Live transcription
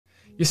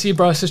You see,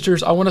 brothers and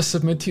sisters, I want to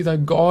submit to you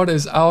that God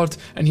is out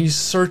and He's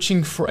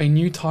searching for a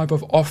new type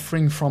of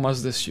offering from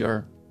us this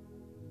year.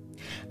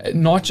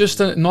 Not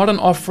an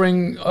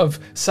offering of,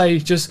 say,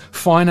 just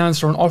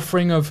finance, or an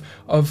offering of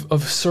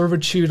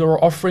servitude, or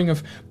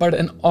but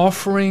an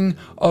offering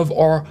of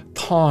our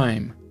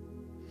time.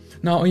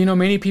 Now,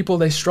 many people,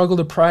 they struggle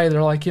to pray.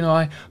 They're like,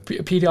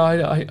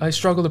 Peter, I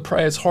struggle to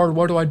pray. It's hard.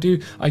 What do?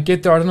 I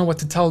get there. I don't know what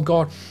to tell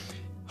God.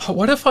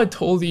 What if I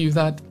told you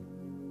that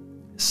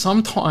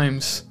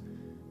sometimes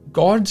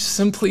God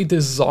simply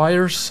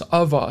desires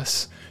of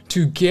us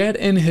to get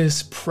in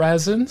His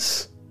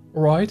presence,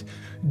 right?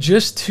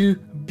 Just to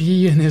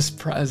be in His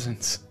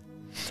presence.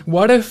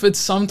 What if it's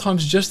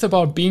sometimes just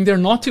about being there,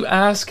 not to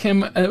ask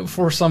Him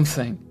for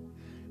something?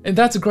 And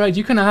that's great.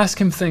 You can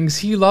ask Him things.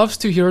 He loves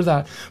to hear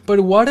that. But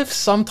what if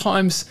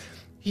sometimes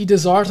He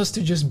desires us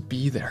to just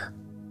be there?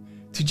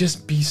 To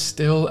just be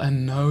still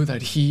and know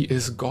that He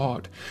is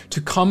God.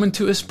 To come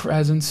into His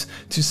presence,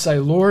 to say,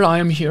 Lord, I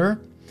am here.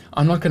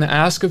 I'm not going to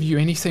ask of you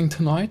anything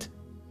tonight.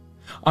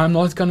 I'm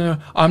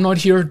not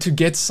here to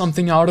get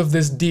something out of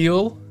this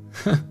deal.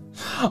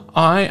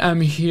 I am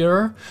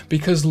here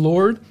because,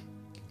 Lord,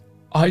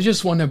 I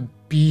just want to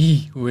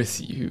be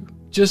with you.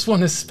 Just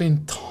want to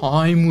spend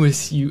time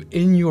with you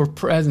in your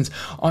presence.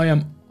 I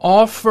am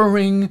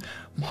offering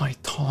my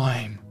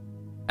time.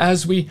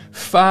 As we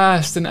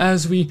fast and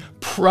as we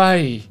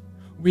pray,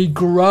 we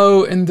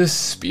grow in the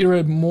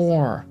Spirit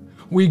more.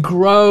 We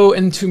grow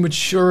into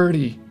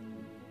maturity.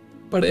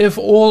 But if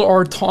all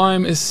our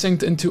time is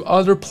synced into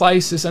other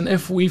places, and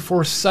if we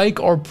forsake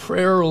our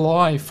prayer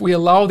life, we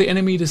allow the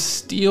enemy to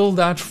steal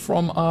that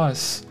from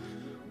us,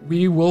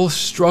 we will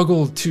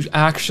struggle to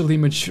actually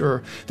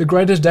mature. The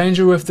greatest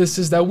danger with this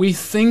is that we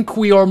think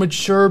we are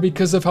mature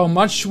because of how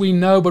much we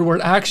know, but we're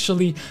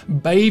actually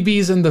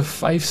babies in the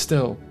faith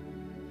still,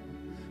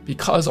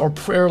 because our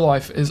prayer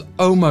life is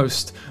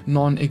almost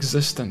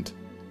non-existent.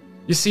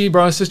 You see,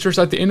 brothers and sisters,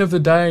 at the end of the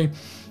day,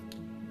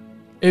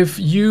 if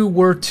you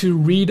were to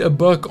read a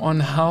book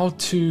on how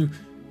to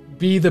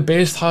be the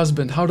best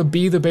husband, how to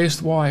be the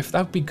best wife,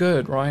 that'd be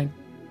good, right?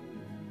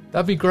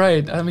 That'd be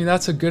great. I mean,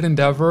 that's a good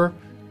endeavor.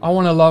 I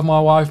want to love my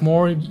wife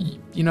more.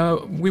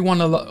 We want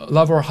to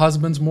love our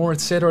husbands more,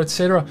 etc.,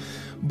 etc.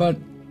 But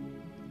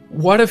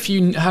what if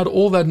you had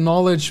all that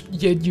knowledge,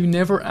 yet you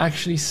never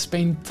actually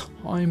spend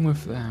time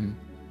with them?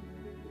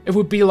 It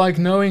would be like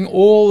knowing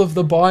all of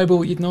the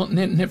Bible, yet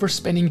never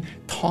spending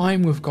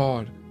time with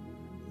God.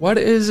 What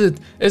is it?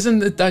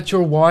 Isn't it that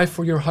your wife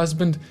or your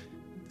husband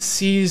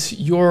sees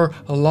your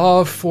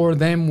love for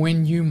them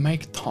when you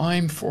make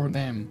time for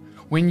them,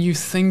 when you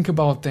think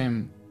about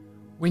them,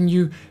 when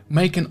you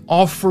make an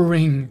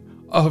offering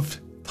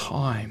of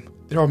time?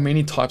 There are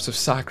many types of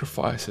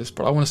sacrifices,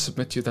 but I want to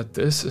submit to you that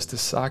this is the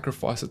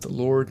sacrifice that the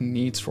Lord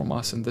needs from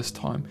us in this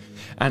time.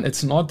 And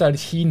it's not that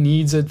He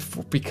needs it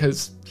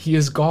because He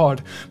is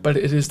God, but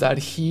it is that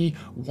He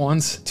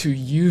wants to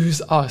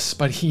use us,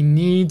 but He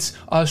needs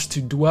us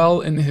to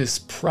dwell in His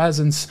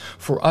presence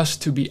for us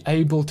to be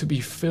able to be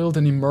filled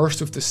and immersed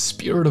with the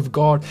Spirit of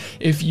God.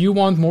 If you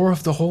want more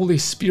of the Holy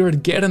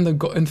Spirit, get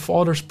in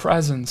Father's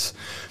presence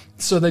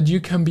so that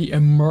you can be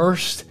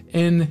immersed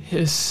in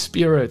His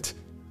Spirit.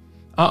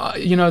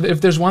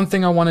 If there's one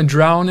thing I want to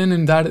drown in,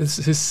 and that is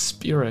His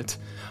Spirit.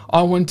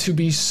 I want to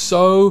be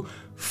so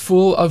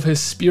full of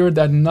His Spirit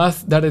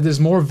that it is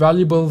more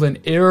valuable than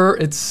air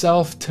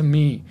itself to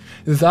me.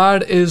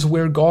 That is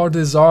where God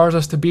desires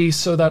us to be,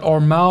 so that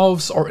our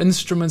mouths are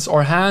instruments,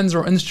 our hands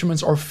are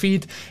instruments, our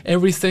feet,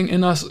 everything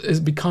in us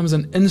becomes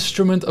an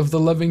instrument of the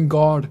living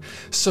God,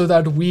 so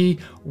that we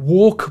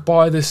walk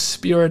by the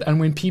Spirit, and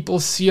when people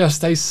see us,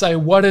 they say,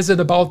 what is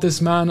it about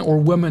this man or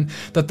woman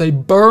that they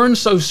burn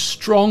so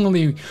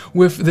strongly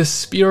with the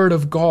Spirit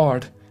of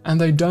God,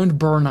 and they don't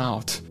burn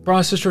out?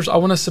 Brothers and sisters, I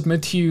want to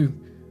submit to you,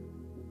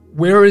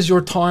 where is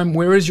your time?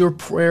 Where is your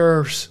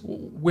prayers?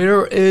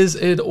 Where is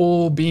it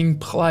all being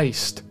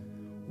placed?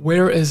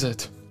 Where is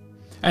it?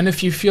 And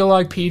if you feel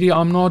like, Petey,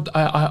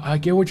 I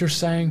get what you're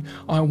saying.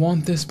 I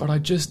want this, but I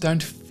just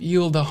don't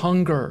feel the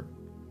hunger.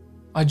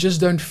 I just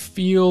don't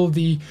feel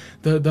the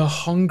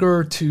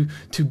hunger to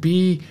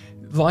be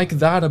like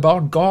that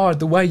about God,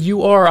 the way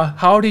you are. And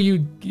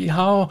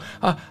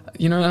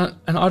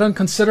I don't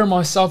consider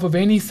myself of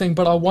anything,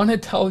 but I want to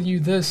tell you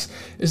this,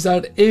 is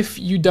that if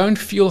you don't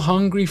feel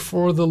hungry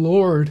for the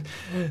Lord,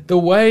 the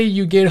way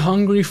you get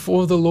hungry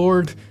for the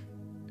Lord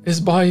is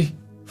by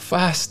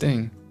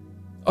fasting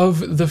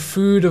of the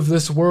food of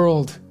this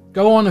world.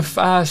 Go on a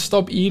fast,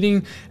 stop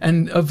eating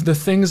and of the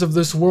things of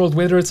this world,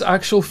 whether it's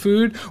actual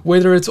food,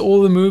 whether it's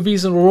all the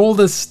movies and all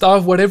this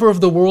stuff, whatever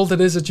of the world it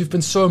is that you've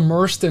been so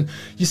immersed in.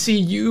 You see,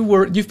 you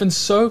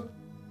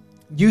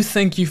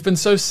think you've been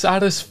so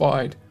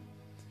satisfied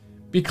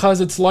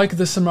because it's like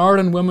the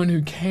Samaritan woman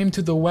who came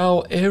to the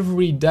well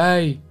every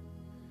day,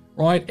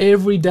 right?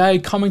 Every day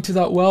coming to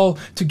that well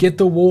to get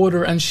the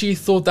water, and she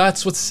thought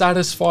that's what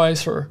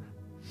satisfies her.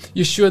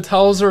 Yeshua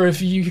tells her,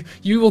 if you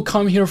will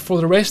come here for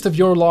the rest of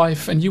your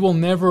life and you will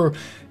never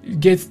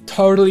get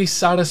totally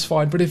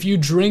satisfied. But if you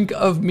drink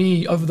of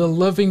me, of the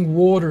living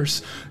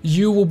waters,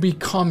 you will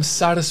become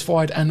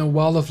satisfied and a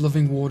well of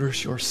living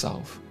waters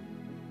yourself.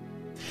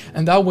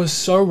 And that was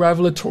so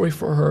revelatory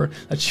for her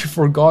that she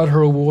forgot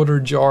her water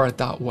jar at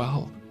that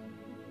well.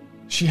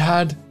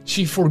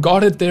 She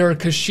forgot it there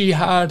because she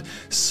had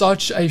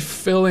such a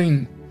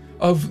filling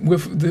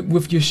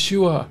with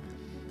Yeshua.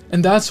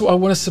 And that's what I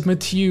want to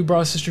submit to you,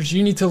 brothers and sisters.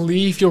 You need to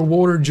leave your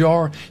water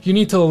jar. You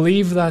need to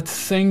leave that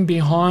thing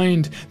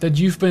behind that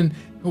you've been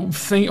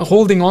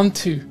holding on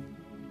to.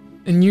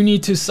 And you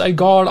need to say,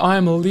 God, I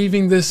am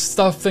leaving this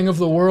thing of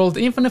the world,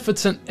 even if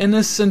it's an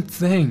innocent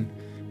thing,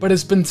 but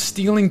it's been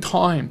stealing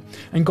time.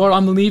 And God,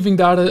 I'm leaving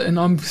that, and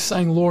I'm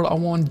saying, Lord, I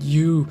want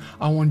you.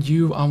 I want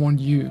you. I want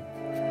you.